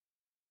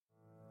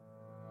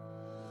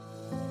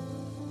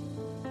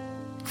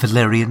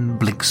Valerian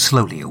blinks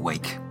slowly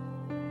awake.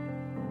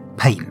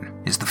 Pain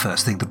is the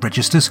first thing that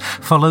registers,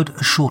 followed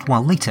a short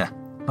while later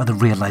by the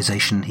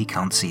realization he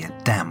can't see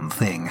a damn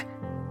thing.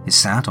 He's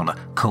sat on a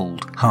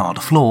cold,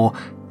 hard floor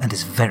and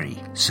is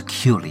very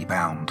securely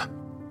bound.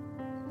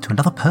 To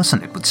another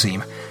person, it would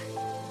seem.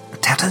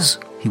 "Tatters?"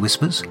 he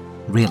whispers,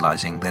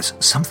 realizing there's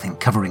something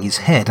covering his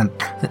head and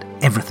that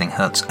everything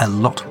hurts a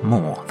lot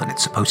more than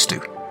it's supposed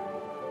to.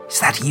 "Is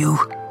that you?"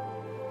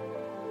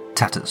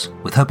 Tatters,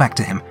 with her back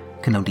to him,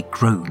 can only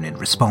groan in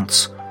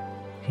response.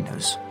 He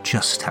knows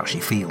just how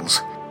she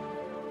feels.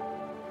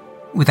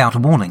 Without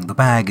warning, the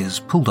bag is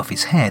pulled off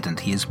his head and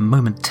he is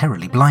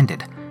momentarily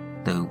blinded,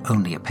 though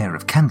only a pair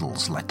of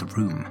candles light the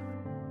room.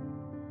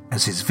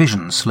 As his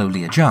vision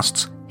slowly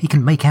adjusts, he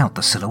can make out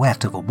the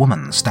silhouette of a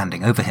woman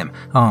standing over him,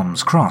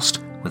 arms crossed,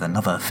 with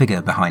another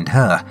figure behind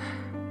her,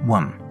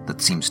 one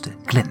that seems to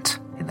glint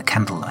in the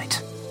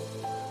candlelight.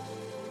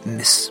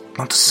 "Miss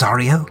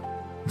Montesario?"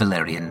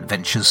 Valerian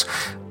ventures.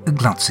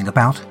 Glancing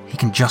about, he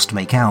can just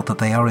make out that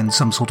they are in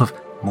some sort of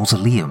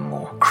mausoleum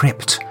or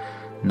crypt,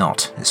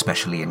 not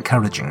especially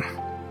encouraging.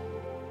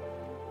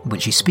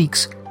 When she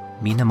speaks,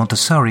 Mina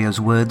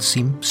Montesario's words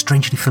seem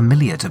strangely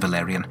familiar to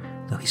Valerian,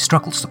 though he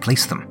struggles to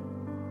place them.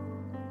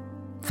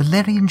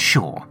 "Valerian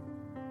Shaw,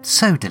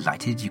 so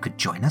delighted you could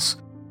join us.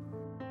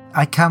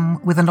 I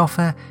come with an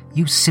offer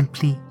you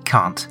simply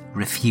can't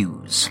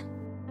refuse."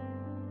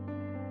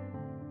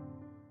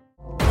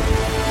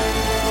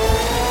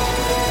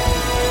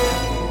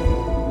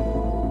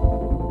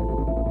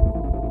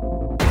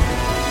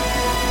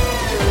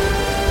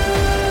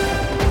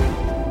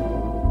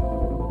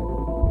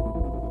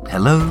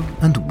 Hello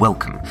and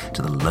welcome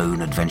to The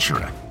Lone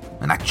Adventurer,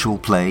 an actual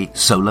play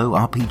solo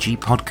RPG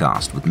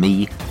podcast with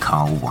me,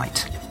 Carl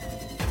White.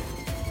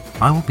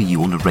 I will be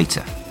your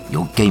narrator,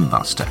 your game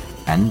master,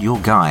 and your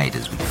guide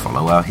as we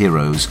follow our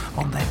heroes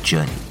on their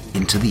journey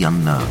into the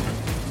unknown.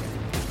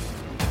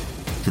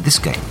 For this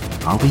game,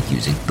 I'll be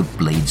using the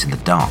Blades in the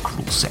Dark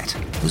rule set,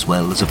 as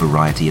well as a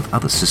variety of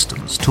other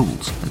systems,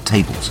 tools, and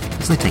tables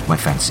as they take my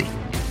fancy.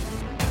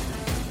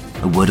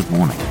 A word of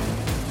warning.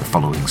 The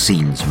following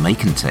scenes may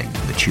contain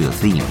mature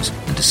themes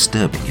and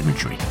disturbing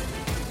imagery.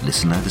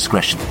 Listener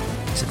discretion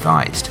is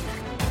advised.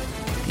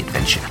 The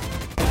adventure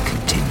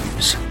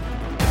continues.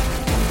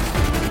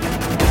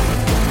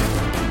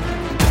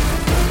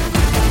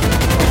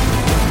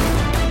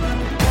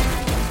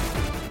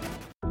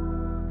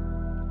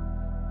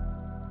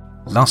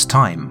 Last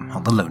time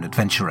on The Lone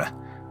Adventurer,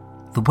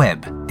 the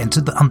web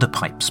entered the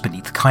underpipes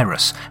beneath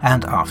Kairos,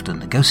 and after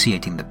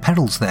negotiating the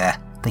perils there,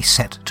 they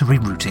set to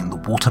rerouting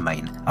the water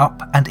main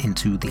up and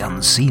into the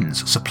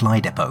Unseen's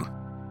supply depot.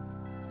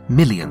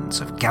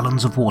 Millions of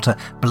gallons of water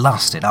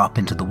blasted up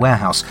into the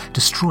warehouse,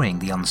 destroying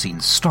the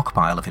Unseen's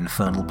stockpile of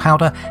infernal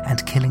powder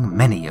and killing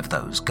many of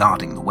those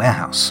guarding the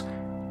warehouse.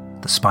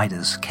 The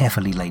Spider's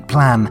carefully laid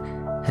plan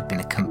had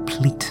been a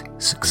complete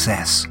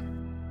success.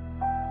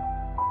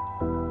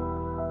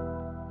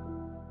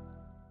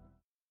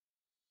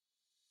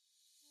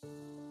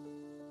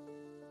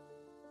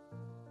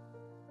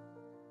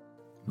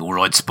 "All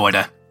right,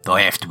 Spider,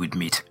 I have to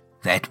admit,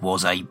 that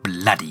was a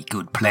bloody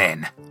good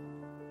plan."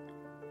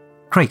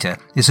 Crater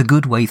is a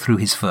good way through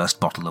his first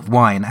bottle of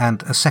wine,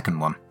 and a second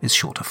one is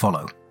sure to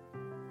follow.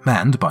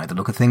 And, by the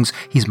look of things,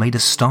 he's made a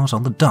start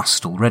on the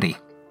dust already.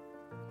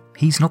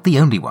 He's not the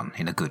only one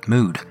in a good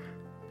mood.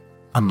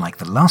 Unlike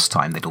the last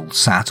time they'd all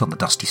sat on the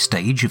dusty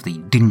stage of the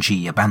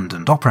dingy,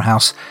 abandoned opera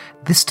house,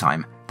 this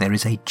time there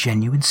is a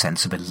genuine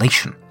sense of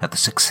elation at the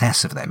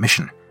success of their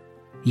mission.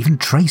 Even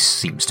Trace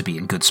seems to be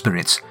in good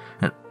spirits,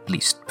 at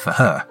least for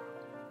her.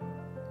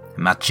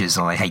 "Much as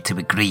I hate to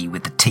agree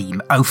with the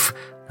team oaf,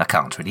 I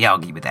can't really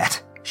argue with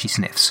that," she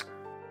sniffs.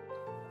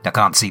 "I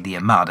can't see the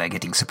Armada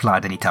getting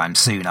supplied anytime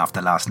soon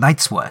after last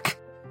night's work."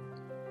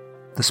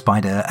 The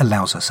Spider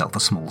allows herself a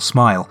small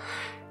smile.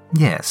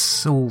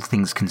 Yes, all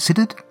things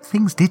considered,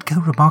 things did go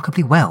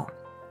remarkably well.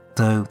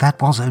 Though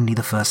that was only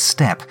the first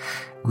step.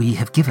 We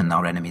have given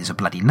our enemies a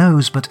bloody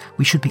nose, but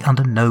we should be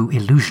under no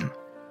illusion.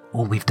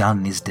 All we've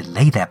done is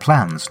delay their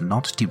plans,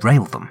 not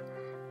derail them.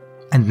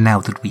 And now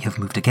that we have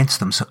moved against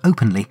them so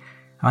openly,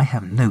 I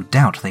have no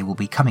doubt they will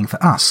be coming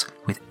for us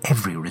with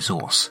every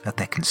resource at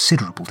their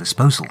considerable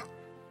disposal.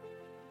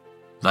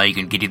 "They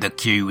can get in the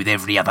queue with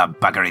every other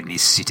bugger in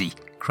this city,"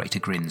 Crater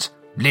grins.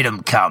 "Let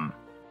 'em come."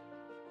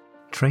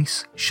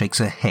 Trace shakes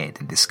her head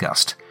in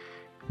disgust.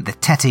 "The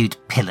tattooed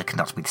pillock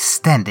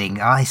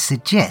notwithstanding, I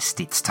suggest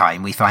it's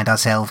time we find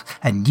ourselves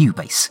a new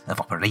base of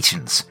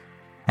operations,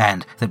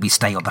 and that we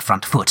stay on the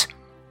front foot.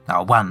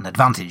 Our one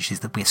advantage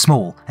is that we're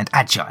small and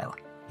agile.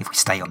 If we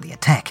stay on the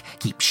attack,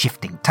 keep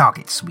shifting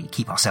targets, we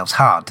keep ourselves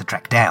hard to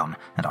track down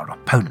and our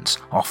opponents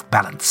off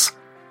balance."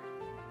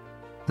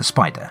 The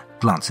Spider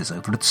glances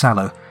over at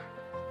Sallow.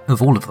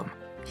 Of all of them,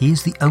 he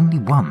is the only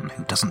one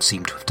who doesn't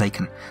seem to have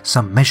taken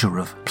some measure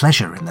of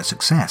pleasure in their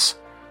success.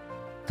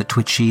 The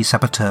twitchy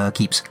saboteur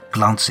keeps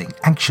glancing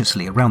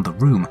anxiously around the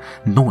room,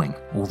 gnawing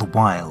all the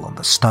while on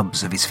the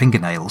stubs of his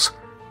fingernails.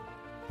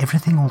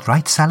 "Everything all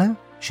right, Sallow?"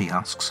 she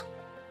asks.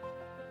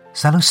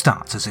 Sallow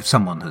starts as if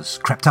someone has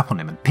crept up on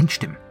him and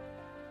pinched him.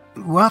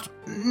 What?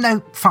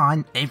 No,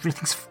 fine.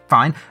 Everything's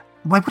fine.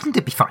 Why wouldn't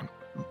it be fine?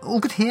 All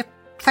good here.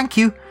 Thank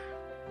you.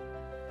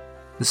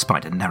 The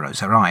spider narrows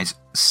her eyes.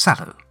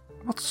 Sallow,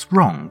 what's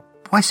wrong?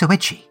 Why so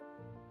edgy?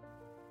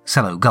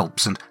 Sallow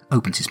gulps and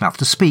opens his mouth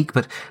to speak,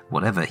 but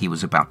whatever he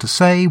was about to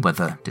say,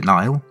 whether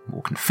denial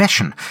or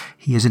confession,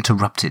 he is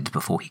interrupted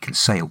before he can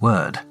say a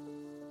word.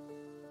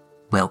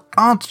 Well,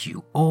 aren't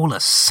you all a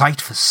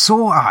sight for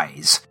sore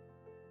eyes?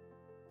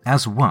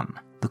 As one,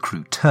 the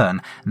crew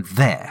turn, and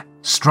there,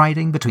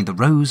 striding between the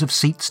rows of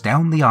seats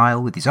down the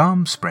aisle with his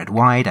arms spread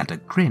wide and a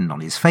grin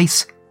on his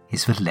face,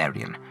 is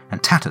Valerian,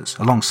 and Tatters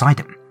alongside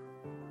him.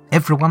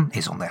 Everyone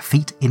is on their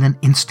feet in an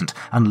instant,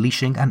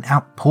 unleashing an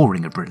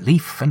outpouring of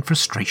relief and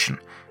frustration.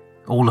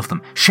 All of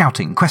them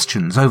shouting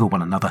questions over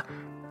one another.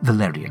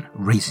 Valerian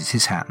raises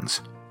his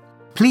hands.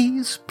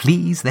 Please,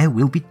 please, there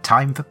will be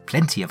time for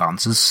plenty of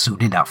answers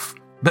soon enough.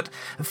 But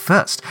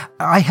first,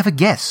 I have a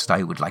guest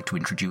I would like to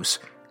introduce.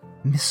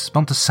 Miss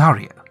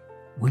Montesario,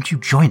 won't you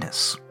join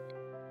us?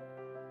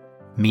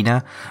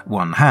 Mina,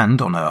 one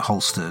hand on her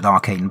holstered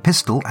arcane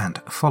pistol and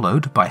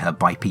followed by her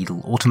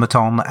bipedal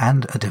automaton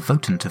and a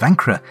devotant of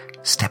Ankara,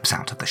 steps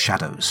out of the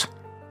shadows.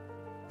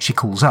 She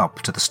calls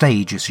up to the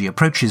stage as she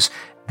approaches,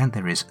 and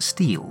there is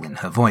steel in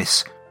her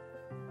voice.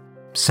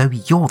 So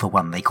you're the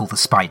one they call the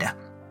Spider.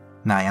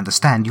 I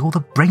understand you're the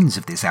brains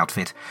of this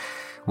outfit.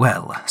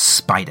 Well,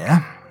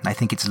 Spider, I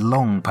think it's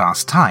long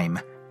past time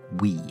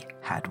we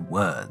had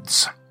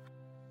words.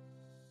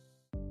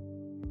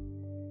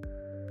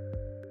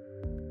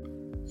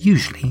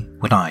 Usually,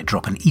 when I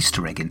drop an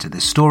Easter egg into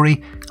this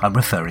story, I'm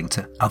referring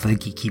to other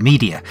geeky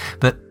media,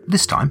 but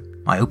this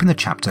time I open the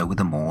chapter with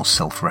a more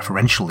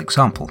self-referential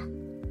example.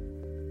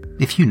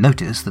 If you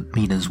notice that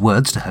Mina's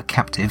words to her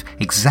captive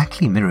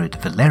exactly mirrored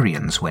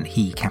Valerian's when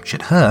he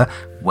captured her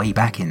way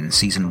back in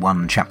Season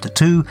 1, Chapter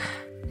 2,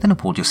 then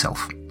award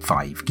yourself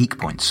 5 geek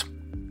points.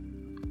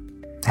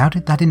 How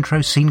did that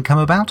intro scene come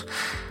about?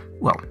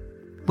 Well,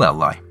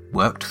 I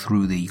worked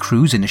through the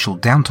crew's initial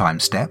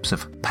downtime steps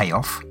of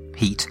payoff,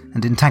 heat,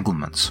 and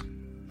entanglements.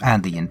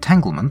 And the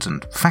entanglement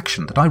and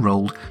faction that I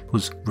rolled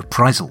was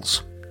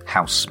Reprisals,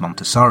 House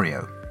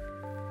Montesario.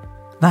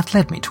 That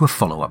led me to a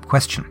follow-up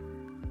question.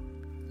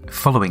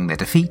 Following their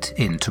defeat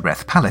in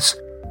Tereth Palace,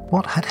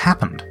 what had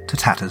happened to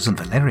Tatters and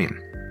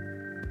Valerian?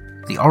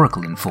 The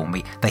Oracle informed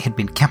me they had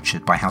been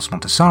captured by House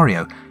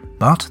Montesario,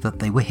 but that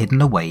they were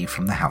hidden away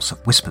from the House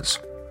of Whispers.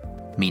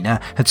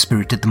 Mina had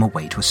spirited them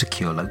away to a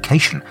secure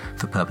location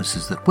for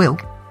purposes that will,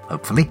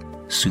 hopefully,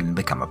 soon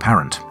become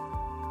apparent.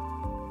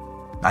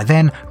 I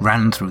then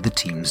ran through the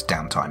team's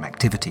downtime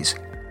activities,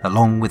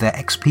 along with their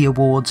XP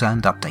awards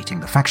and updating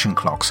the faction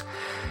clocks,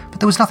 but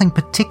there was nothing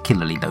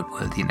particularly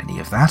noteworthy in any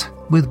of that,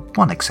 with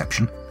one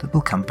exception that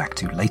we'll come back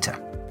to later.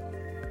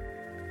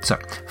 So,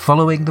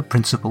 following the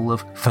principle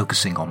of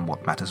focusing on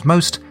what matters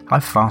most,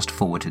 I've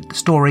fast-forwarded the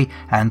story,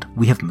 and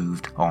we have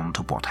moved on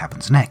to what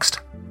happens next.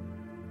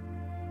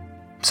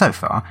 So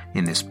far,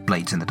 in this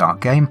Blades in the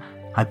Dark game,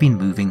 I've been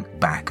moving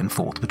back and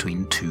forth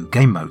between 2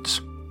 game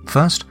modes.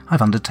 First,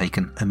 I've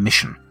undertaken a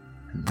mission.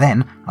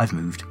 Then, I've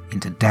moved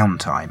into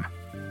downtime.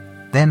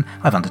 Then,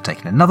 I've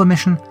undertaken another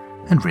mission,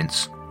 and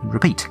rinse and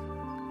repeat.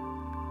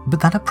 But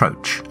that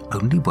approach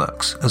only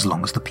works as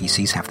long as the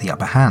PCs have the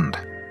upper hand.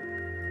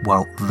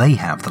 While they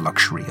have the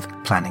luxury of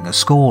planning a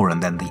score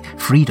and then the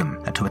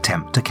freedom to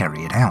attempt to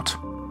carry it out.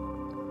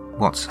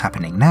 What's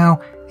happening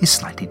now is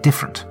slightly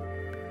different.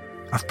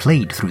 I've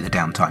played through the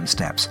downtime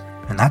steps,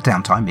 and that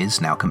downtime is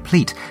now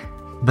complete,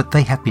 but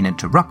they have been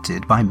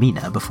interrupted by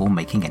Mina before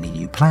making any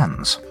new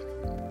plans.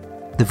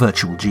 The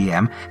virtual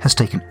GM has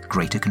taken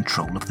greater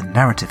control of the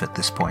narrative at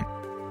this point,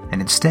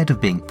 and instead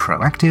of being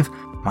proactive,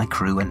 my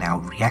crew are now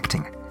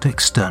reacting to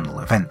external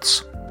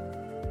events.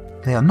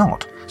 They are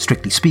not,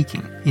 strictly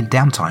speaking, in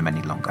downtime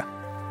any longer,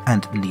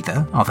 and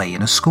neither are they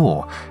in a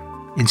score.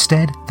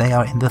 Instead, they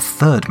are in the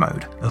third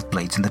mode of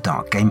Blades in the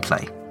Dark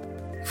gameplay,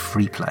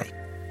 free play.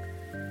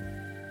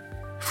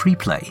 Free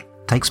play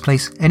takes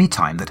place any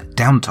time that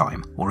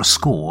downtime or a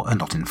score are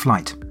not in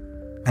flight,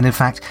 and in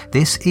fact,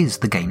 this is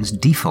the game's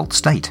default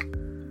state.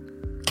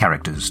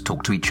 Characters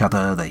talk to each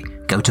other, they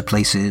go to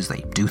places,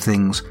 they do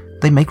things,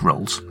 they make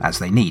rolls as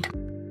they need.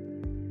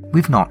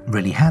 We've not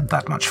really had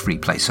that much free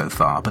play so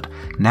far, but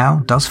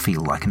now does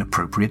feel like an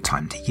appropriate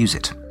time to use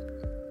it.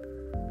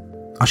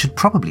 I should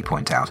probably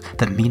point out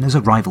that Mina's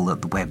arrival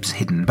at the web's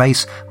hidden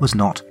base was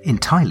not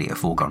entirely a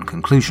foregone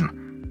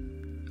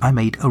conclusion. I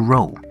made a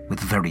roll with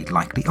very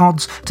likely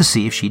odds to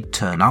see if she'd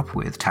turn up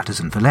with Tatters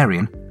and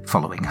Valerian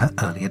following her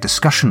earlier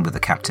discussion with the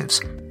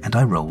captives, and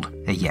I rolled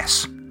a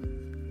yes.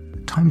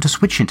 Time to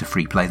switch into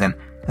free play then,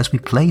 as we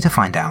play to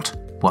find out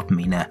what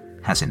Mina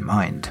has in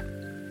mind.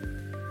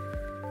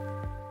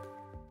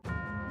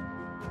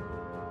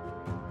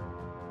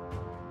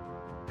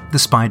 The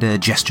spider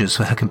gestures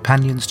for her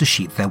companions to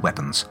sheath their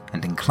weapons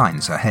and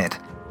inclines her head.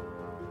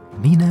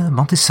 Mina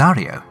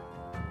Montesario.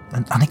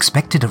 An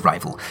unexpected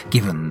arrival,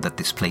 given that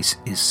this place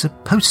is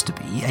supposed to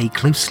be a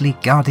closely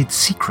guarded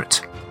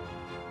secret.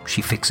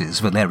 She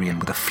fixes Valerian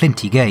with a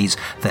flinty gaze,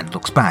 then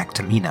looks back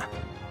to Mina.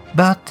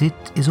 But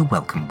it is a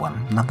welcome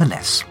one,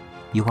 nonetheless.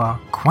 You are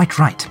quite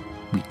right.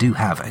 We do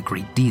have a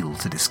great deal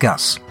to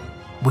discuss.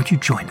 Would you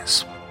join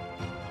us?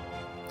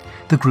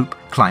 The group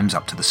climbs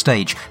up to the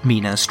stage,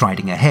 Mina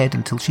striding ahead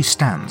until she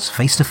stands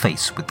face to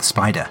face with the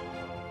spider.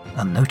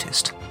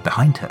 Unnoticed,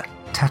 behind her,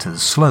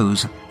 Tatters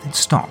slows, then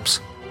stops,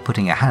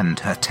 putting a hand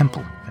to her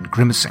temple and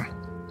grimacing.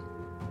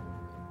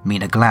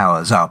 Mina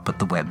glowers up at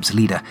the web's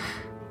leader.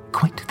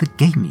 Quite the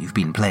game you've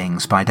been playing,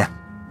 Spider.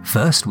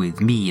 First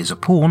with me as a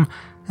pawn,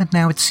 and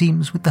now it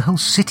seems with the whole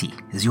city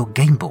as your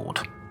game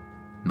board.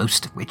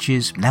 Most of which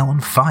is now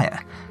on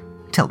fire.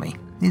 Tell me,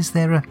 is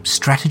there a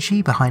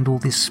strategy behind all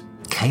this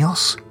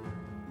chaos?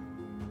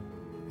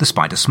 The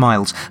spider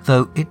smiles,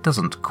 though it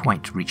doesn't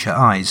quite reach her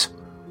eyes.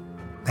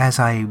 As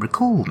I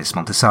recall, Miss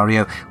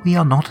Montessario, we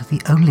are not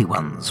the only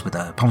ones with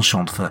a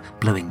penchant for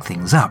blowing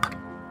things up.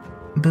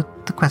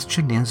 But the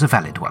question is a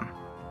valid one.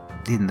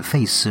 In the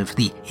face of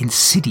the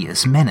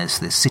insidious menace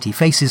this city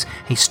faces,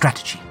 a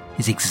strategy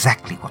is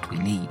exactly what we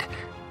need.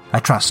 I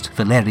trust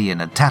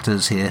Valerian and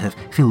Tatters here have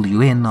filled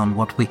you in on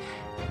what we...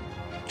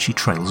 She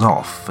trails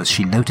off as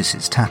she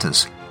notices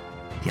Tatters.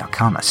 The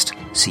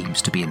Arcanist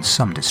seems to be in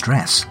some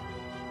distress.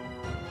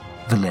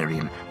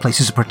 Valerian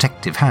places a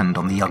protective hand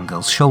on the young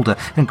girl's shoulder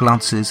and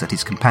glances at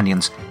his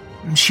companions.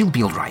 She'll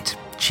be all right.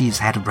 She's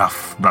had a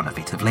rough run of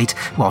it of late,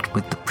 what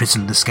with the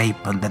prison escape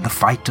and then the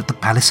fight at the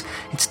palace.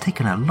 It's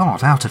taken a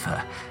lot out of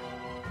her.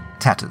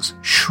 Tatters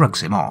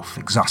shrugs him off,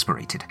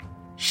 exasperated.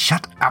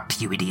 Shut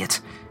up, you idiot.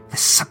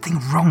 There's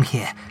something wrong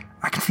here.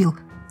 I can feel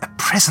a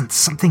presence,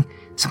 something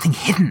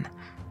hidden.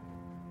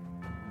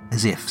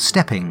 As if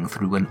stepping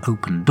through an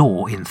open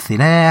door in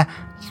thin air,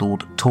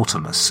 Lord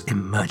Tortimus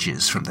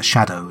emerges from the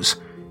shadows,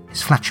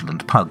 his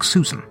flatulent pug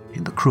Susan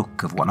in the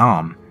crook of one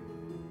arm.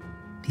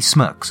 He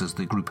smirks as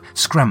the group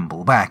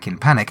scramble back in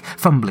panic,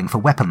 fumbling for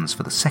weapons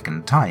for the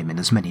second time in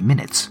as many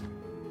minutes.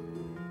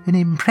 An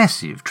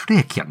impressive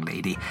trick, young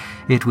lady.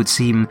 It would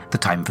seem the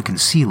time for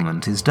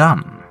concealment is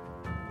done.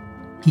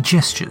 He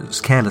gestures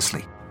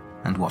carelessly,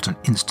 and what an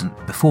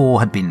instant before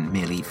had been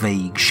merely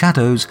vague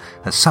shadows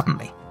has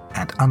suddenly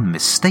and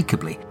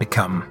unmistakably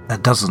become a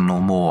dozen or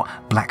more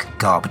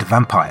black-garbed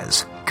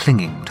vampires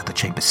clinging to the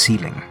chamber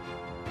ceiling.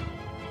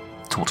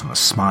 Tortimus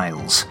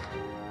smiles.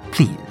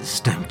 Please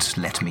don't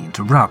let me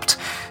interrupt.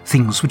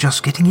 Things were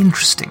just getting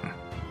interesting.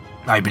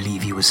 I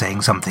believe you were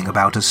saying something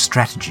about a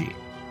strategy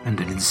and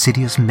an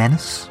insidious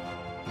menace?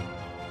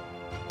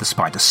 The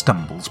spider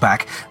stumbles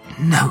back.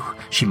 No,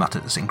 she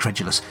mutters,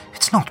 incredulous.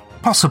 It's not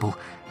possible.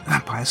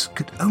 Vampires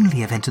could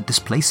only have entered this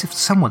place if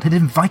someone had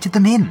invited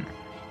them in.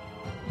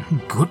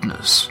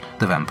 Goodness,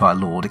 the vampire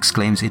lord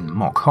exclaims in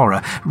mock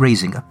horror,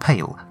 raising a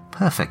pale,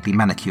 perfectly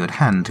manicured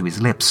hand to his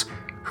lips.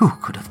 Who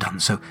could have done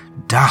so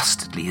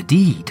dastardly a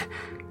deed?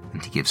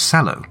 And he gives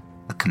Sallow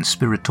a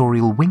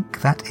conspiratorial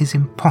wink that is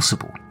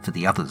impossible for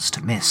the others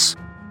to miss.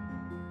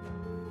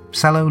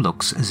 Sallow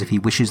looks as if he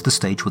wishes the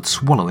stage would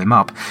swallow him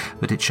up,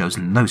 but it shows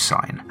no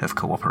sign of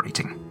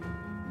cooperating.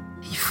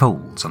 He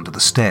folds under the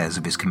stares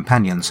of his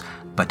companions,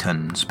 by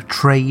turns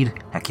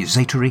betrayed,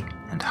 accusatory,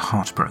 and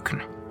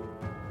heartbroken.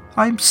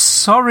 I'm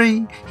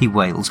sorry, he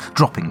wails,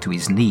 dropping to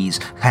his knees,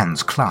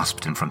 hands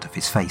clasped in front of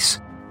his face.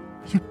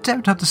 You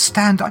don't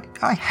understand.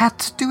 I had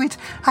to do it.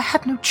 I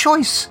had no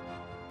choice.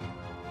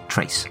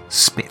 Trace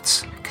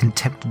spits,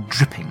 contempt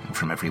dripping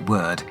from every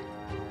word.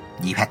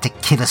 You had to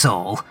kill us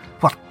all.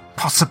 What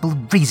possible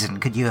reason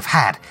could you have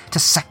had to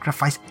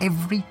sacrifice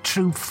every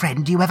true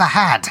friend you ever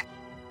had?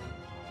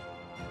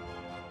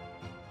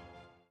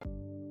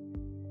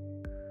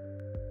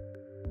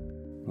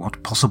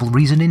 What possible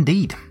reason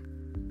indeed?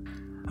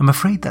 I'm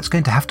afraid that's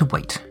going to have to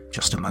wait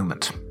just a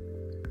moment.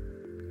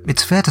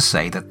 It's fair to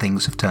say that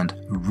things have turned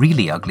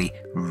really ugly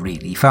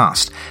really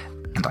fast,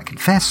 and I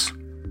confess,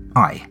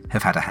 I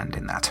have had a hand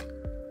in that.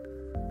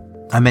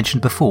 I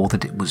mentioned before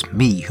that it was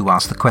me who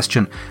asked the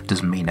question,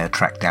 does Mina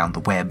track down the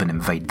web and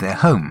invade their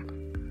home?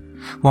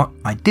 What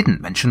I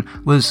didn't mention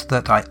was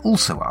that I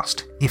also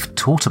asked if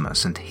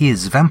Tortimus and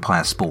his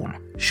vampire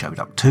spawn showed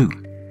up too.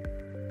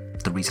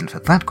 The reason for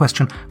that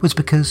question was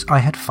because I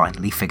had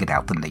finally figured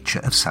out the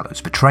nature of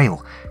Sallow's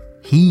betrayal.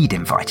 He'd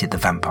invited the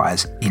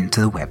vampires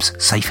into the web's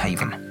safe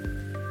haven.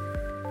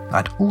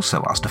 I'd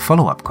also asked a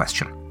follow-up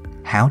question.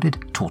 How did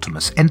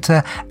Tortimus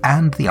enter?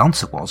 And the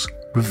answer was,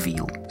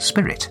 reveal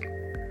spirit.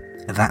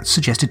 That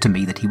suggested to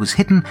me that he was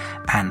hidden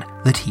and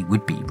that he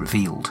would be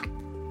revealed.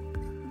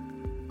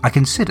 I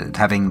considered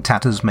having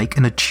Tatters make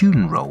an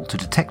attune roll to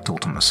detect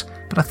Tortimus,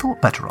 but I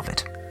thought better of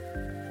it.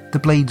 The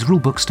Blade's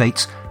rulebook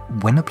states,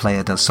 when a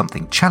player does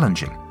something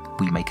challenging,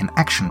 we make an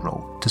action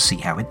roll to see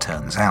how it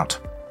turns out.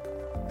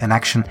 An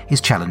action is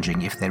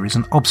challenging if there is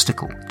an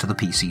obstacle to the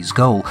PC's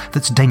goal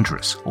that's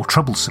dangerous or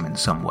troublesome in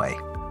some way.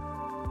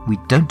 We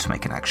don't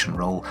make an action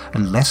roll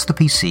unless the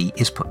PC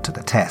is put to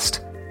the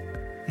test.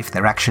 If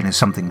their action is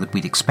something that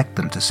we'd expect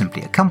them to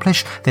simply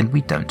accomplish, then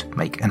we don't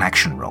make an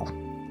action roll.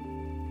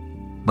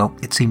 Well,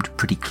 it seemed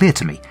pretty clear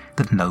to me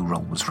that no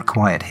roll was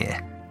required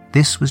here.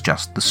 This was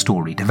just the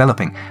story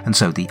developing, and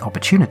so the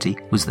opportunity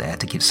was there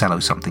to give Sallow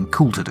something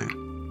cool to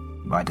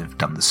do. I'd have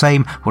done the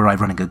same were I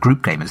running a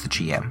group game as the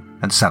GM,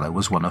 and Sallow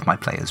was one of my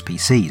players'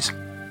 PCs.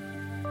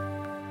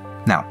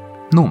 Now,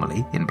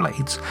 normally, in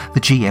Blades, the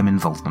GM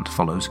involvement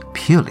follows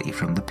purely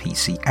from the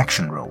PC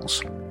action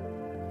rolls.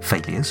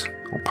 Failures,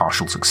 or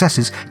partial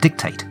successes,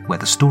 dictate where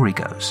the story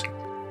goes.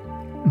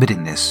 But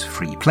in this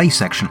free play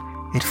section,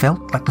 it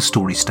felt like the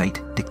story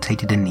state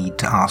dictated a need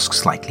to ask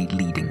slightly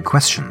leading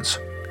questions.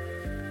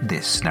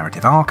 This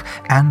narrative arc,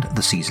 and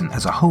the season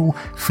as a whole,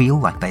 feel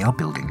like they are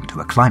building to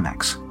a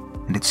climax,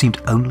 and it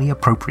seemed only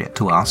appropriate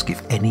to ask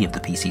if any of the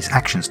PC's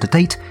actions to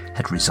date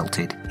had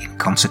resulted in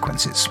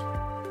consequences.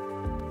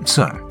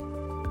 So,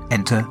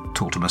 enter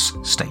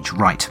Tortimus stage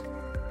right.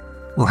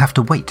 We'll have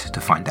to wait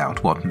to find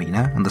out what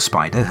Mina and the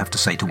spider have to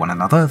say to one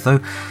another, though,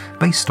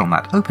 based on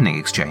that opening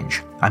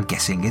exchange, I'm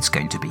guessing it's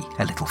going to be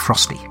a little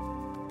frosty.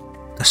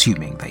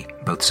 Assuming they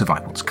both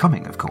survive what's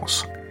coming, of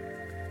course.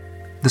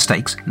 The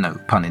stakes, no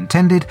pun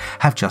intended,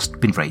 have just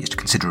been raised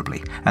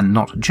considerably, and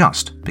not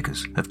just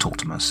because of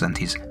Tortimus and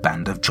his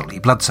band of jolly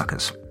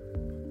bloodsuckers.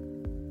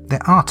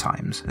 There are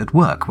times at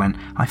work when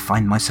I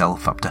find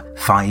myself up to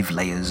 5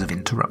 layers of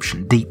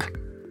interruption deep.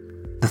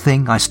 The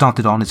thing I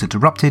started on is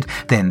interrupted,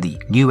 then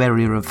the new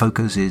area of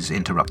focus is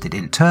interrupted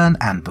in turn,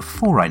 and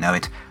before I know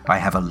it, I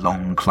have a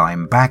long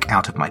climb back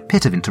out of my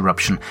pit of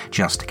interruption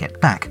just to get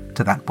back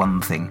to that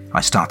one thing I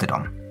started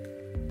on.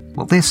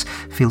 Well, this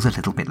feels a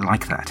little bit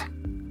like that.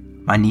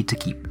 I need to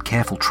keep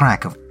careful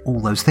track of all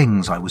those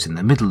things I was in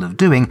the middle of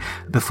doing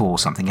before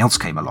something else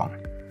came along,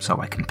 so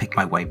I can pick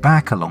my way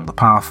back along the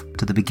path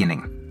to the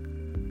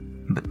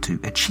beginning. But to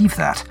achieve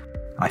that,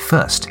 I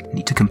first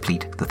need to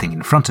complete the thing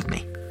in front of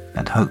me,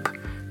 and hope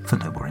for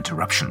no more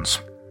interruptions.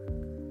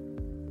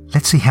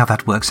 Let's see how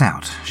that works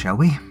out, shall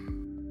we?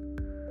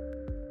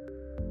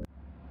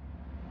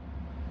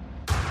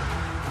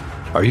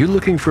 Are you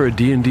looking for a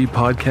D&D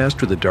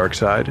podcast with a dark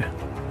side?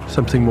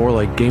 Something more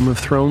like Game of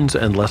Thrones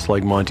and less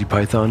like Monty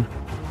Python?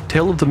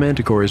 Tale of the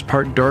Manticore is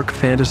part dark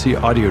fantasy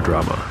audio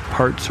drama,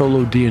 part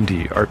solo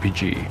D&D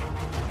RPG.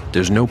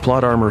 There's no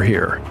plot armor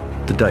here.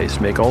 The dice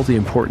make all the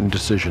important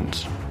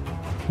decisions.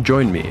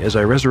 Join me as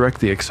I resurrect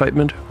the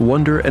excitement,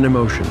 wonder, and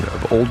emotion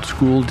of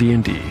old-school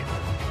D&D.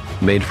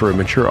 Made for a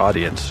mature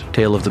audience,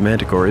 Tale of the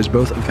Manticore is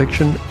both a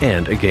fiction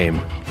and a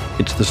game.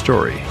 It's the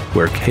story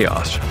where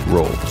chaos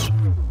rolls.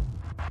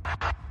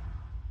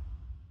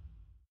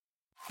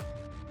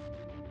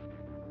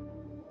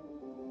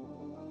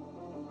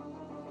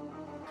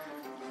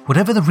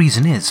 Whatever the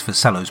reason is for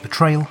Sallow's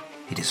betrayal,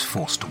 it is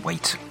forced to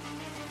wait.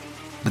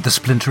 With the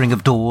splintering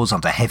of doors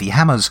under heavy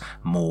hammers,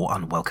 more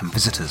unwelcome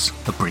visitors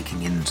are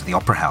breaking into the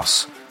opera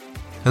house.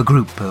 A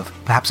group of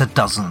perhaps a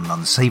dozen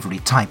unsavoury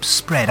types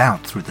spread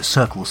out through the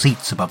circle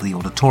seats above the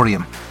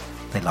auditorium.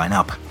 They line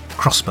up,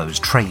 crossbows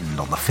trained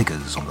on the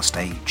figures on the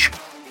stage.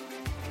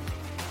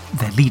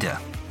 Their leader,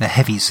 a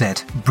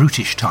heavy-set,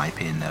 brutish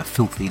type in a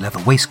filthy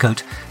leather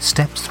waistcoat,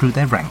 steps through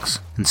their ranks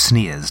and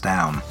sneers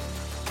down.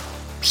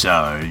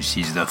 So, this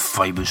is the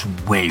famous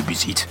web,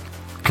 is it?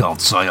 Can't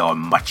say I'm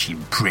much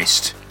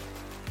impressed.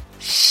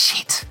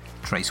 Shit,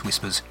 Trace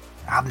whispers.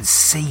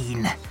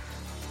 Unseen.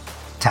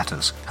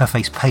 Tatters, her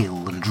face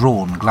pale and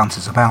drawn,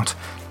 glances about.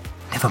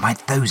 Never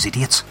mind those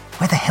idiots.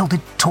 Where the hell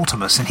did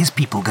Tortimus and his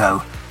people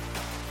go?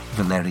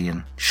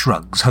 Valerian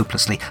shrugs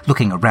hopelessly,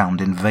 looking around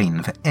in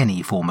vain for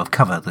any form of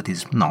cover that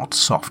is not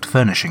soft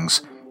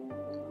furnishings.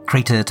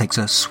 Crater takes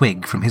a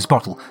swig from his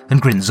bottle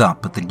and grins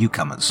up at the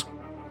newcomers.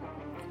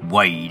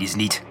 Wade,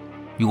 isn't it?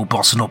 You're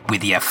bossing up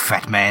with you,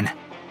 fat man.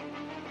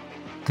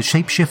 The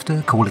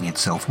shapeshifter, calling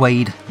itself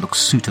Wade, looks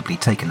suitably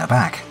taken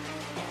aback.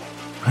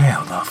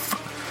 How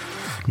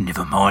the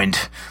Never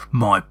mind.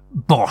 My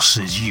boss,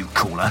 as you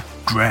call her,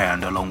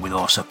 drowned along with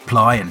our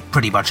supply and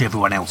pretty much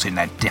everyone else in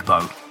that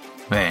depot.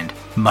 And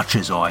much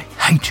as I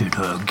hated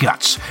her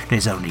guts,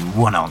 there's only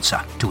one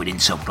answer to an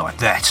insult like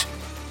that.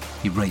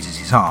 He raises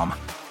his arm.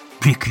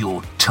 Pick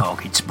your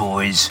targets,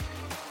 boys.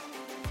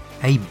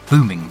 A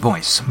booming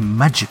voice,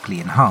 magically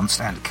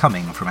enhanced and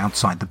coming from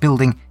outside the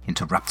building,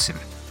 interrupts him.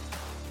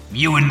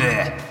 You in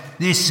there,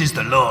 this is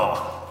the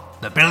law.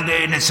 The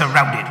building is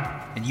surrounded,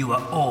 and you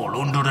are all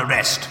under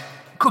arrest.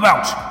 Come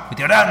out, with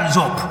your hands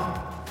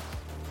up.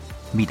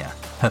 Mina,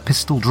 her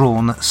pistol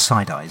drawn,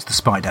 side-eyes the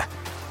spider.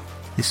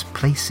 This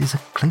place is a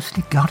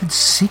closely guarded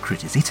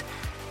secret, is it?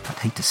 I'd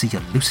hate to see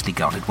you loosely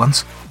guarded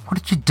ones.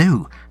 What did you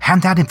do?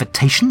 Hand out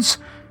invitations?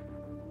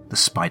 The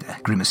spider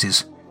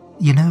grimaces.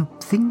 You know,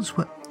 things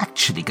were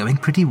actually going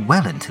pretty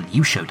well until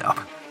you showed up.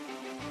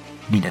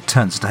 Mina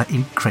turns to her,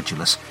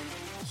 incredulous.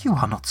 You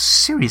are not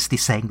seriously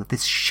saying that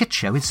this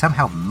shitshow is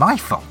somehow my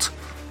fault?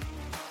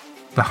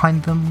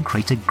 Behind them,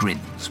 Crater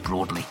grins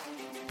broadly.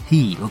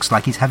 He looks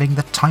like he's having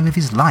the time of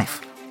his life.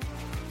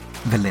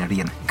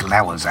 Valerian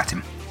glowers at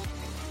him.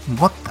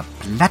 What the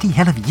bloody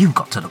hell have you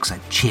got to look so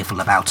cheerful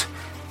about?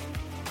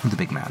 The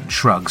big man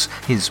shrugs,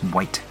 his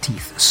white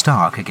teeth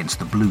stark against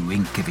the blue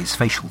ink of his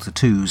facial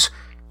tattoos.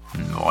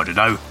 I don't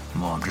know.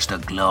 I'm just a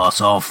glass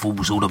half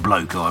full sort of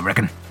bloke, I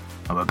reckon.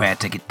 I'm about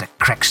to get to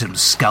crack some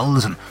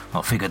skulls, and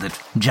I figure that,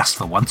 just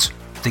for once,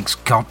 things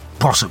can't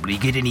possibly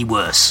get any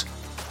worse.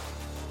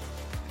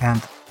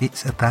 And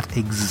it's at that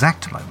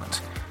exact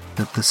moment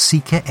that the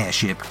Seeker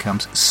airship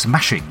comes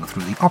smashing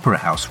through the Opera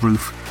House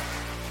roof,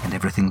 and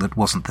everything that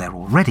wasn't there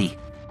already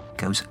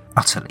goes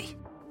utterly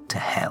to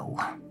hell.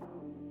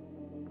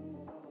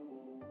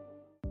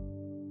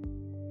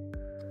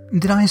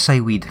 Did I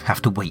say we'd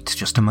have to wait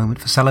just a moment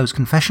for Sallow's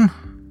confession?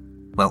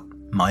 Well,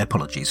 my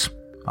apologies.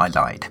 I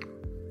lied.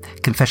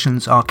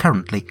 Confessions are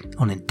currently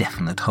on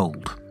indefinite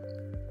hold.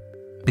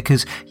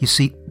 Because, you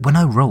see, when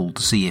I rolled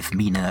to see if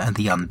Mina and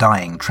the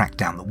Undying tracked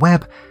down the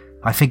web,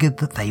 I figured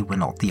that they were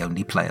not the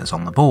only players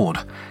on the board,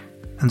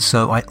 and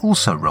so I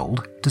also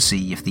rolled to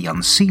see if the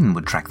Unseen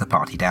would track the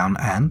party down,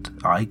 and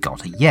I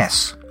got a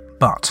yes,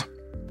 but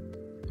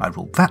I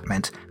ruled that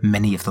meant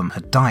many of them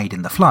had died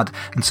in the flood,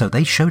 and so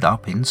they showed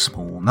up in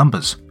small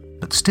numbers,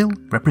 but still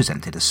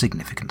represented a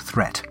significant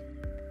threat.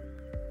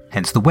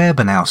 Hence the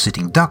web are now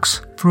sitting ducks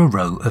for a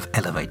row of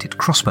elevated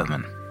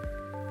crossbowmen.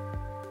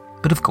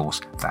 But of course,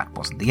 that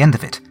wasn't the end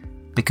of it,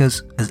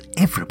 because, as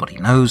everybody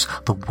knows,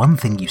 the one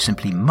thing you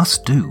simply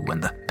must do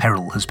when the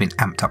peril has been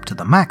amped up to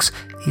the max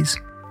is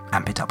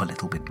amp it up a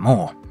little bit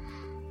more.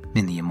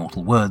 In the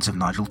immortal words of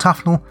Nigel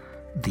Tufnell,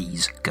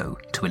 these go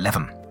to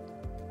 11.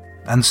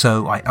 And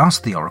so I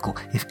asked the Oracle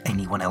if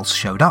anyone else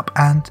showed up,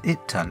 and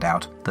it turned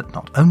out that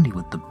not only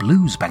were the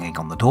Blues banging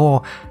on the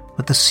door,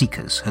 but the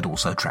Seekers had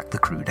also tracked the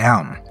crew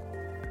down.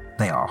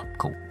 They are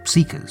called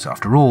Seekers,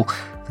 after all,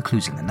 the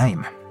clue's in the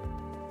name.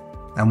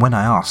 And when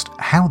I asked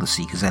how the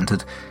Seekers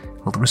entered,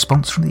 well, the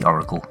response from the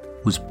Oracle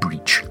was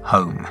breach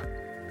home.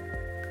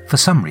 For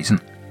some reason,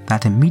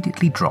 that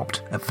immediately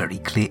dropped a very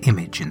clear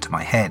image into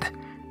my head.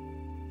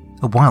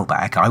 A while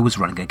back, I was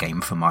running a game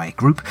for my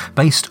group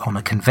based on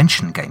a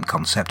convention game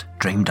concept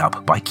dreamed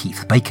up by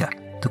Keith Baker,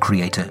 the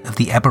creator of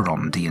the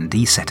Eberron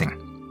D&D setting.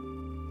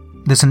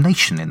 There's a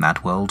nation in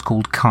that world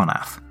called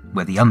Karnath,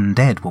 where the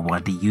undead were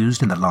widely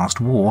used in the last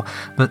war,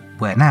 but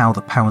where now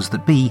the powers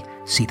that be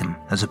see them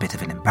as a bit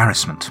of an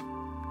embarrassment.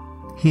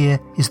 Here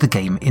is the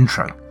game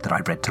intro that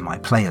I read to my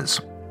players.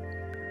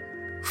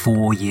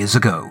 4 years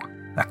ago,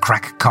 a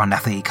crack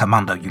Karnathi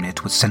commando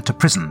unit was sent to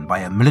prison by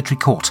a military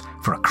court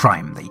for a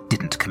crime they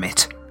didn't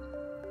commit.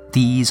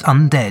 These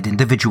undead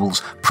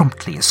individuals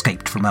promptly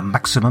escaped from a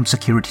maximum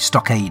security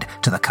stockade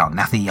to the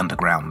Karnathi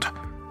underground.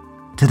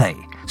 Today,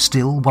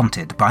 still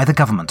wanted by the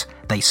government,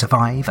 they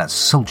survive as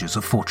soldiers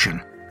of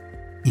fortune.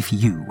 If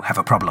you have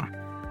a problem,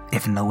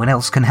 if no one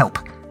else can help,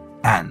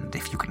 and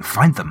if you can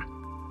find them,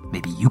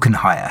 maybe you can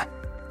hire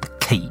the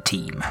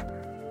K-Team.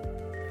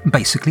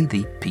 Basically,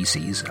 the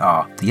PCs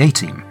are the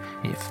A-Team,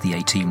 if the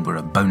A-Team were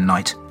a Bone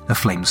Knight, a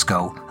Flame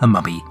Skull, a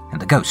Mummy,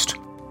 and a Ghost.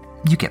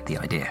 You get the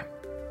idea.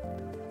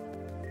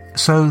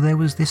 So there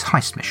was this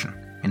heist mission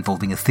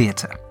involving a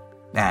theatre,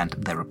 and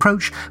their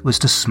approach was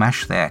to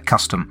smash their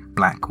custom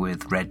black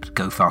with red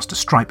Go Faster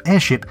stripe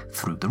airship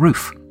through the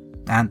roof.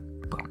 And,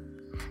 well,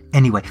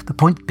 anyway, the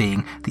point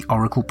being, the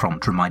Oracle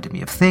prompt reminded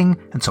me of Thing,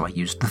 and so I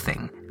used the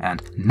Thing,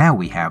 and now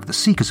we have the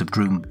Seekers of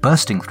Droom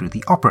bursting through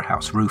the Opera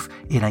House roof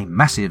in a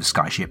massive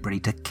skyship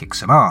ready to kick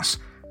some ass,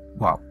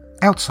 while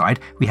outside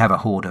we have a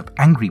horde of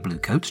angry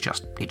bluecoats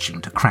just itching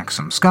to crack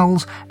some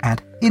skulls,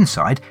 and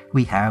inside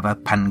we have a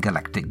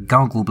pan-galactic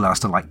gargle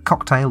blaster-like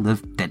cocktail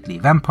of deadly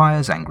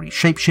vampires, angry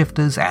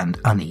shapeshifters, and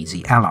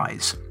uneasy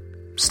allies.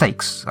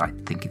 Stakes, I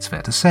think it's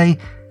fair to say,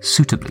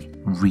 suitably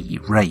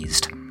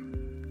re-raised.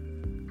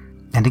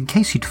 And in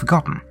case you'd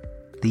forgotten,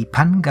 the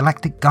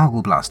pan-galactic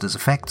gargle blaster's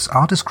effects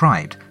are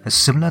described as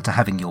similar to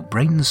having your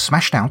brains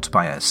smashed out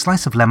by a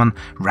slice of lemon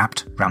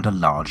wrapped round a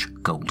large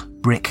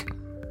gold brick.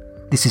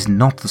 This is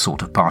not the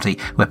sort of party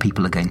where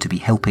people are going to be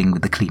helping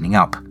with the cleaning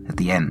up at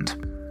the end.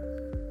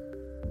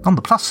 On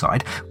the plus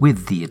side,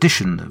 with the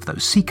addition of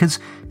those Seekers,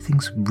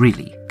 things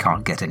really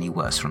can't get any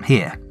worse from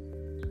here.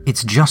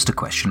 It's just a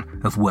question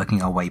of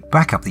working our way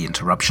back up the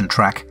interruption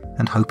track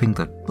and hoping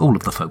that all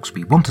of the folks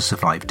we want to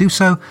survive do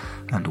so,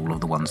 and all of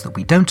the ones that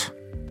we don't.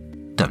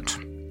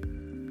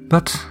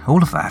 But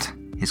all of that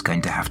is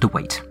going to have to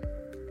wait.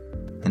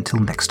 Until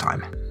next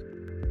time.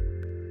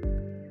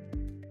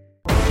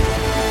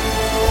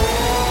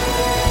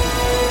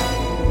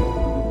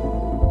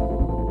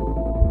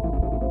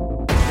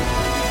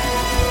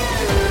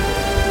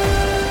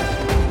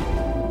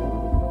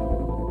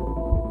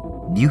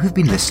 You have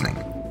been listening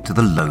to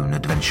The Lone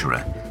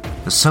Adventurer,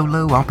 a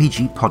solo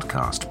RPG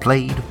podcast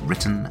played,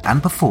 written,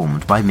 and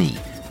performed by me,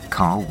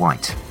 Carl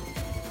White.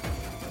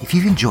 If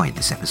you've enjoyed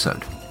this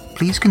episode,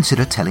 please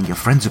consider telling your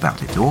friends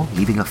about it or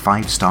leaving a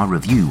 5-star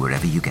review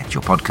wherever you get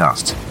your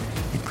podcasts.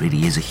 It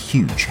really is a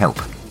huge help.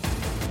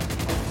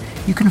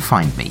 You can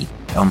find me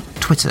on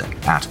Twitter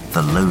at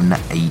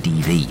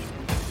TheLoneADV.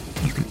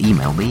 You can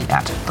email me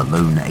at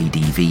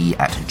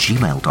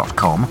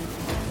theloneadv@gmail.com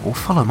or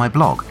follow my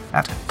blog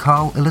at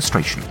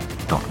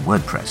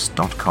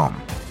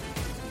carlillustration.wordpress.com.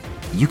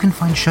 You can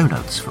find show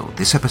notes for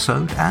this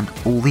episode and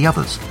all the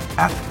others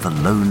at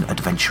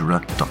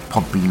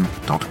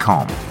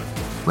theloneadventurer.podbean.com.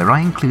 where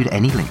I include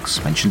any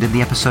links mentioned in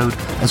the episode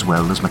as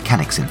well as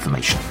mechanics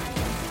information.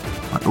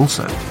 I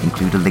also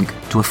include a link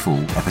to a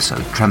full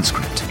episode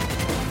transcript.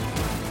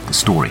 The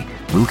story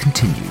will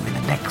continue in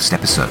the next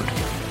episode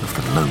of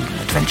The Lone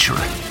Adventurer.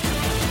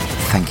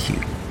 Thank you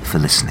for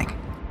listening.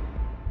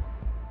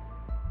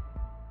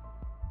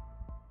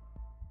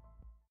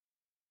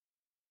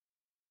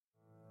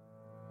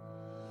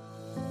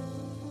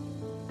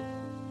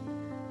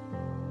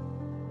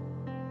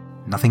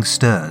 Nothing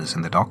stirs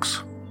in the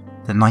docks.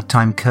 The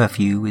nighttime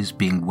curfew is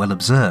being well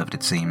observed,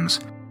 it seems.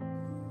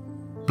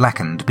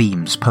 Blackened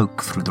beams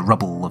poke through the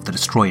rubble of the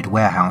destroyed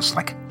warehouse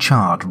like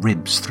charred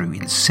ribs through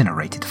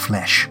incinerated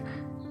flesh.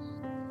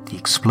 The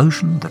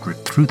explosion that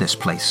ripped through this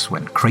place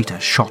when Crater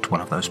shot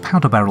one of those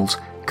powder barrels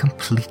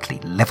completely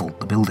leveled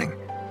the building,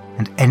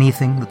 and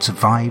anything that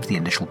survived the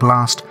initial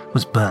blast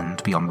was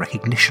burned beyond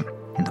recognition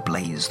in the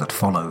blaze that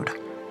followed.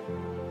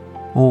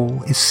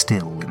 All is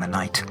still in the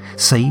night,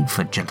 save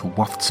for gentle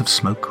wafts of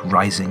smoke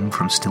rising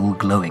from still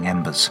glowing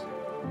embers.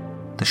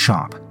 The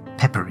sharp,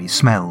 peppery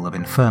smell of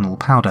infernal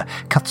powder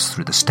cuts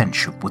through the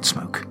stench of wood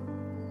smoke.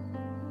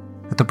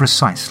 At the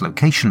precise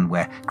location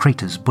where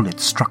Crater's bullet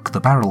struck the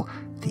barrel,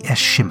 the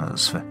ash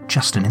shimmers for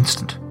just an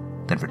instant,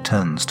 then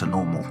returns to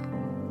normal.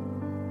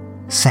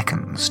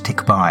 Seconds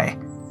tick by,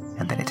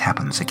 and then it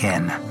happens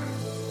again.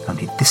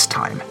 Only this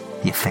time,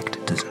 the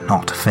effect does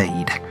not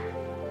fade.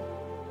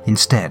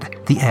 Instead,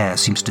 the air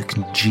seems to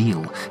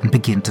congeal and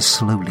begin to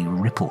slowly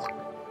ripple.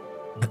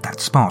 At that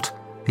spot,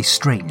 a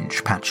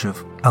strange patch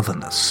of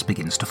otherness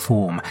begins to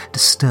form,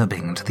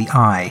 disturbing to the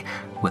eye,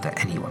 were there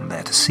anyone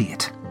there to see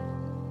it.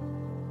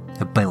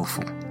 A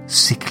baleful,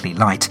 sickly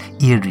light,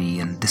 eerie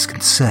and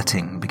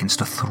disconcerting, begins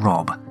to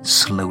throb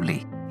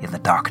slowly in the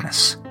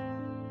darkness.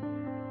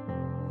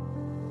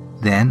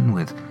 Then,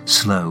 with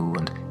slow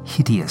and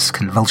hideous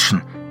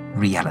convulsion,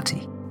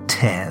 reality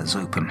tears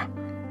open.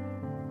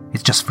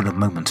 It's just for a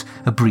moment,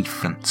 a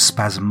brief and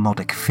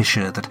spasmodic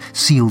fissure that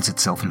seals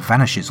itself and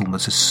vanishes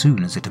almost as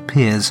soon as it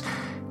appears,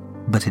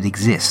 but it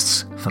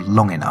exists for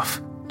long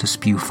enough to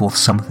spew forth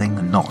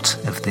something not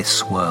of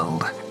this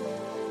world.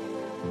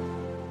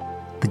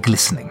 The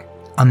glistening,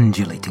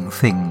 undulating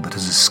thing that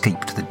has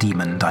escaped the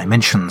demon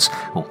dimensions,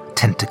 or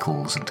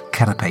tentacles and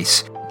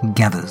carapace,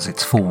 gathers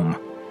its form,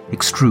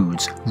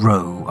 extrudes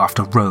row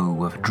after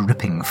row of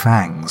dripping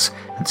fangs,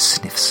 and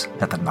sniffs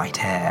at the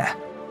night air.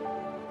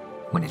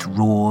 When it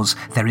roars,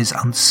 there is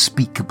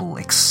unspeakable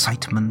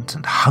excitement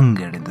and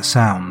hunger in the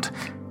sound.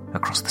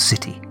 Across the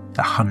city,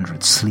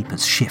 100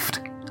 sleepers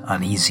shift,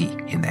 uneasy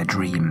in their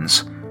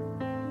dreams.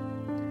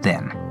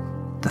 Then,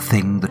 the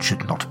thing that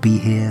should not be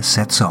here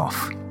sets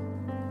off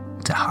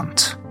to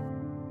hunt.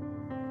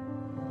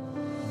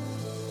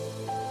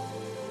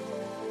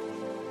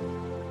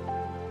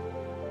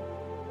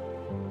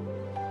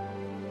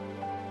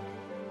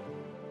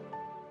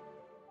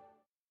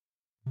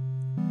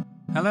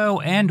 Hello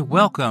and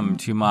welcome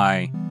to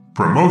my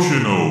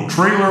promotional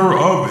trailer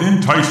of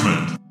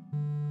enticement.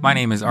 My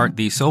name is Art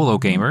the Solo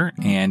Gamer,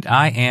 and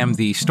I am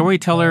the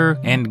storyteller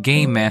and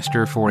game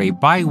master for a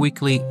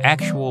bi-weekly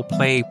actual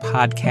play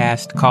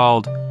podcast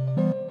called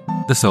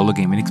The Solo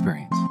Gaming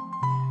Experience.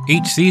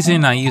 Each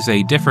season I use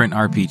a different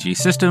RPG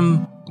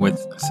system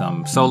with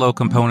some solo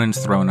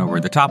components thrown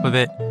over the top of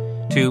it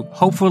to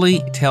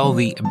hopefully tell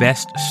the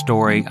best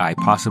story I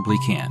possibly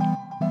can.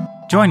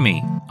 Join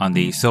me on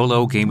the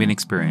Solo Gaming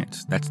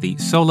Experience. That's the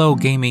Solo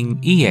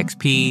Gaming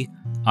EXP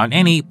on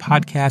any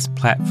podcast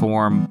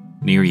platform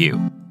near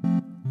you.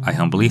 I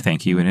humbly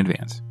thank you in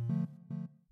advance.